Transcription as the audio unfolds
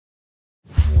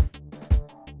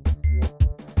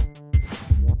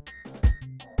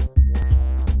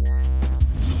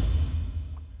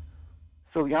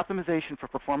So the optimization for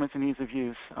performance and ease of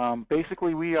use,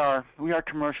 basically we are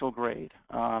commercial grade.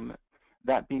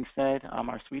 That being said,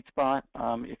 our sweet spot,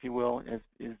 if you will,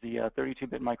 is the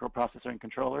 32-bit microprocessor and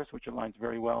controllers, which aligns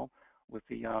very well with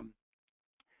the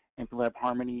MPLAB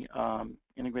Harmony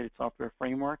integrated software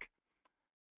framework,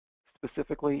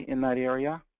 specifically in that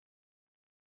area.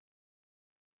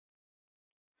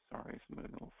 Sorry, it's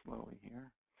moving a little slowly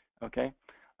here. Okay.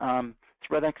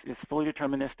 ThreadX is fully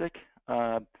deterministic.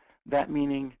 That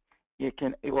meaning it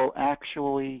will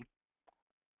actually,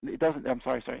 it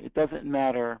doesn't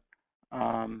matter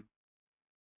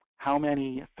how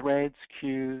many threads,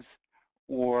 queues,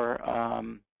 or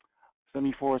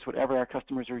semaphores, whatever our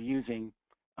customers are using.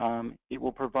 It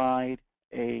will provide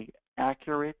a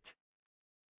accurate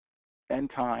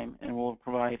end time and will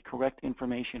provide correct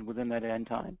information within that end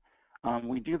time.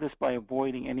 We do this by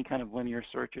avoiding any kind of linear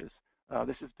searches.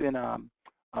 This has been a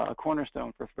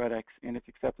cornerstone for ThreadX in its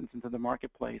acceptance into the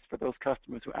marketplace for those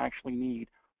customers who actually need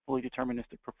fully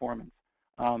deterministic performance.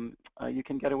 You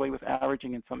can get away with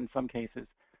averaging in some cases.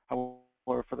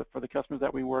 However, for the customers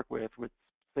that we work with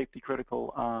safety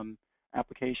critical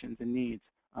applications and needs,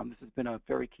 this has been a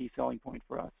very key selling point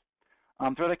for us.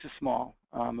 ThreadX is small,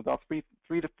 about 3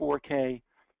 to 4K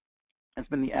has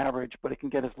been the average, but it can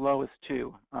get as low as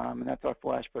 2, and that's our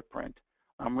flash footprint.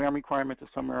 RAM requirements are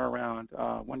somewhere around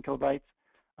 1 kilobytes.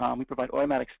 We provide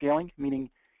automatic scaling, meaning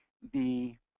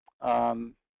the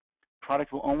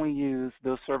product will only use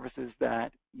those services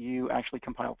that you actually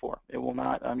compile for. It will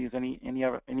not use any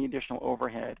additional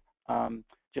overhead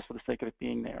just for the sake of it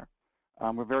being there.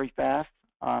 We're very fast.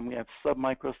 We have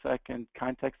sub-microsecond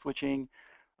context switching,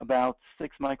 about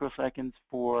 6 microseconds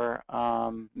for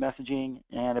messaging,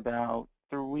 and about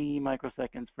 3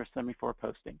 microseconds for semaphore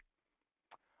posting.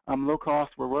 Low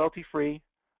cost, we're royalty free,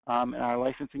 and our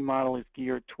licensing model is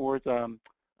geared towards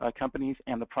companies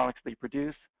and the products they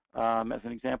produce. As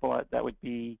an example, that would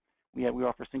be, we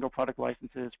offer single product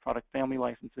licenses, product family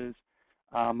licenses,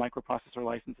 microprocessor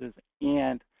licenses,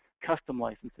 and custom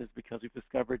licenses, because we've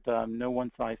discovered no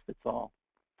one size fits all.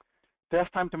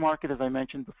 Fast time to market, as I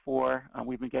mentioned before,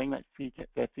 we've been getting that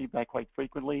feedback quite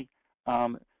frequently.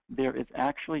 There is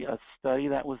actually a study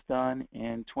that was done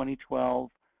in 2012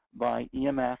 by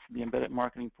EMF, the Embedded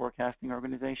Marketing Forecasting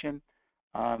Organization.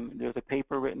 There's a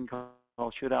paper written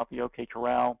called Shoot Out the OK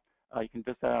Corral. You can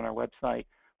visit that on our website,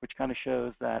 which kind of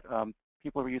shows that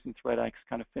people who are using ThreadX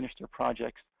kind of finish their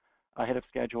projects ahead of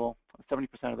schedule, 70%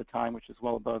 of the time, which is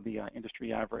well above the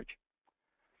industry average.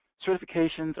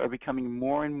 Certifications are becoming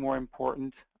more and more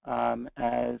important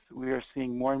as we are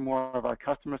seeing more and more of our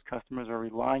customers are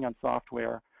relying on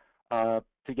software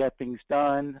to get things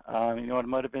done. In the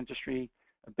automotive industry,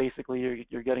 basically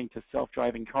you're getting to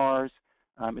self-driving cars.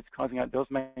 It's causing out those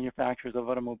manufacturers of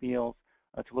automobiles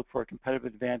to look for a competitive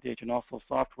advantage and also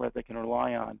software they can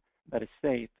rely on that is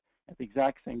safe at the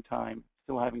exact same time,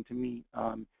 still having to meet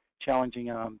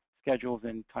challenging schedules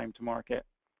and time to market.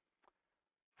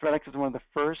 ThreadX is one of the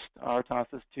first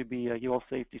RTOSs to be UL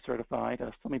safety certified.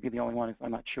 Still may be the only one,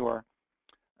 I'm not sure.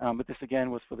 But this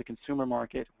again was for the consumer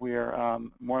market, where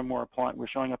we're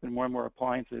showing up in more and more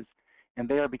appliances, and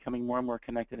they are becoming more and more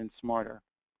connected and smarter.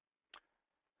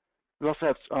 We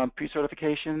also have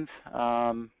pre-certifications,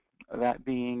 that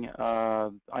being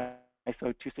ISO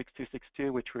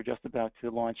 26262, which we're just about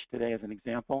to launch today as an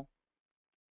example.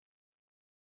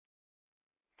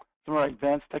 Some of our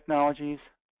advanced technologies,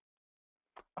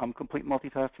 complete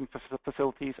multitasking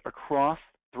facilities across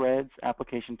threads,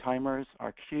 application timers,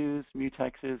 our queues,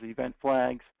 mutexes, event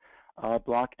flags,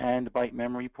 block and byte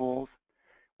memory pools.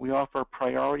 We offer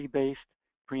priority-based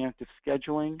preemptive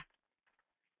scheduling.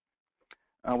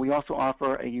 We also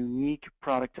offer a unique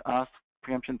product to us,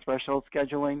 preemption threshold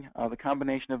scheduling. The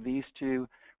combination of these two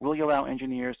really allow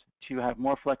engineers to have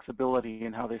more flexibility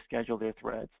in how they schedule their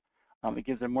threads. It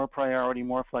gives them more priority,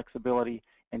 more flexibility,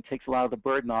 and takes a lot of the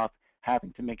burden off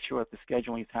having to make sure that the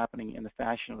scheduling is happening in the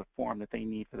fashion or the form that they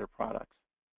need for their products.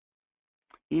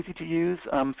 Easy to use.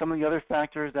 Some of the other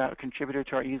factors that contributed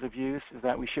to our ease of use is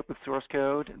that we ship with source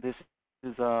code. This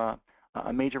is a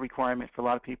major requirement for a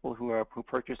lot of people who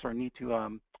purchase or need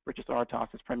to purchase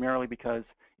RTOSs, primarily because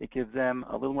it gives them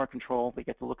a little more control. They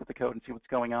get to look at the code and see what's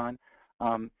going on.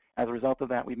 As a result of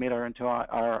that, we made our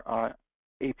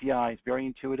APIs very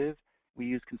intuitive. We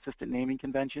use consistent naming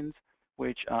conventions,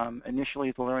 which initially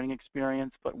is a learning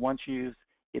experience, but once used,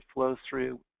 it flows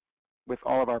through with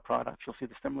all of our products. You'll see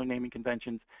the similar naming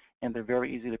conventions, and they're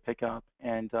very easy to pick up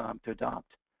and to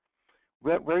adopt.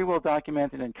 Very well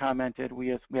documented and commented. We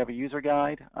have a user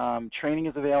guide. Training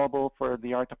is available for our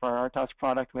RTOS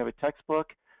product. We have a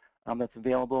textbook that's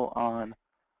available on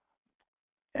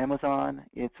Amazon.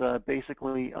 It's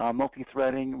basically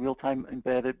multi-threading, real-time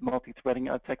embedded multi-threading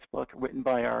textbook written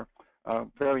by our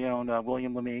very own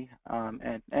William Lemie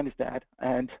and his dad.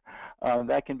 And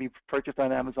that can be purchased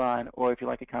on Amazon, or if you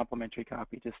like a complimentary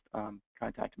copy, just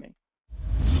contact me.